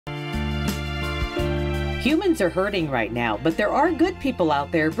Humans are hurting right now, but there are good people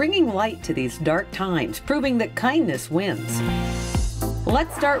out there bringing light to these dark times, proving that kindness wins.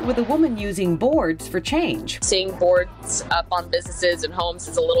 Let's start with a woman using boards for change. Seeing boards up on businesses and homes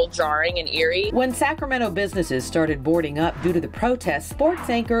is a little jarring and eerie. When Sacramento businesses started boarding up due to the protests, sports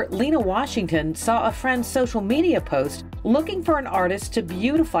anchor Lena Washington saw a friend's social media post looking for an artist to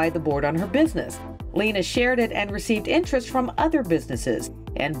beautify the board on her business. Lena shared it and received interest from other businesses,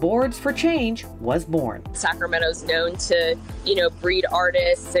 and Boards for Change was born. Sacramento's known to, breed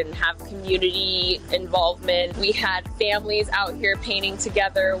artists and have community involvement. We had families out here painting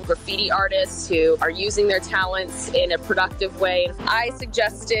together, graffiti artists who are using their talents in a productive way. I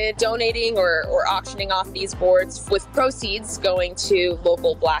suggested donating or auctioning off these boards with proceeds going to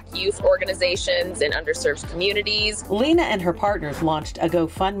local Black youth organizations and underserved communities. Lena and her partners launched a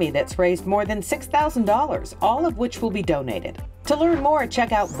GoFundMe that's raised more than $6,000, all of which will be donated. To learn more,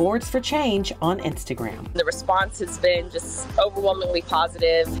 check out Boards for Change on Instagram. The response has been just overwhelmingly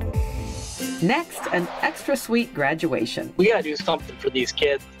positive. Next, an extra sweet graduation. We gotta do something for these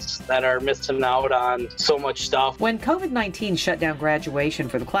kids that are missing out on so much stuff. When COVID-19 shut down graduation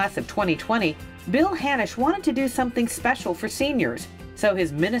for the class of 2020, Bill Hanisch wanted to do something special for seniors. So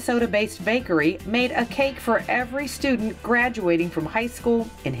his Minnesota-based bakery made a cake for every student graduating from high school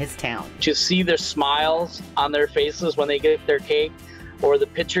in his town. To see their smiles on their faces when they get their cake, or the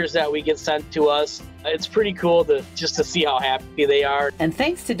pictures that we get sent to us, it's pretty cool to see how happy they are. And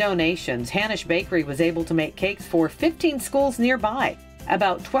thanks to donations, Hanisch Bakery was able to make cakes for 15 schools nearby.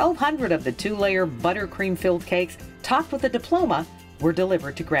 About 1,200 of the 2-layer buttercream-filled cakes, topped with a diploma, were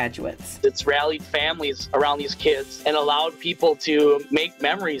delivered to graduates. It's rallied families around these kids and allowed people to make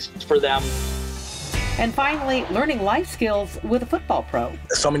memories for them. And finally, learning life skills with a football pro.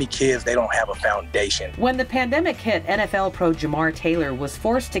 So many kids, they don't have a foundation. When the pandemic hit, NFL pro Jamar Taylor was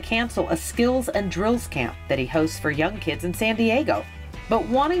forced to cancel a skills and drills camp that he hosts for young kids in San Diego. But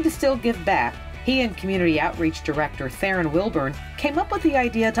wanting to still give back, he and Community Outreach Director Theron Wilburn came up with the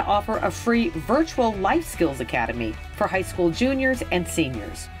idea to offer a free virtual life skills academy for high school juniors and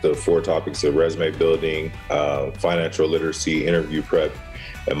seniors. The 4 topics of resume building, financial literacy, interview prep,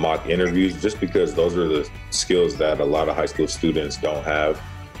 and mock interviews, just because those are the skills that a lot of high school students don't have.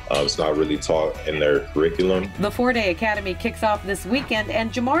 It's not really taught in their curriculum. The 4-day academy kicks off this weekend,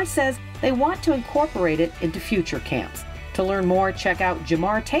 and Jamar says they want to incorporate it into future camps. To learn more, check out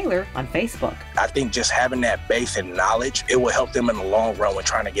Jamar Taylor on Facebook. I think just having that base and knowledge, it will help them in the long run when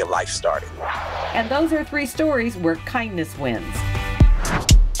trying to get life started. And those are 3 stories where kindness wins.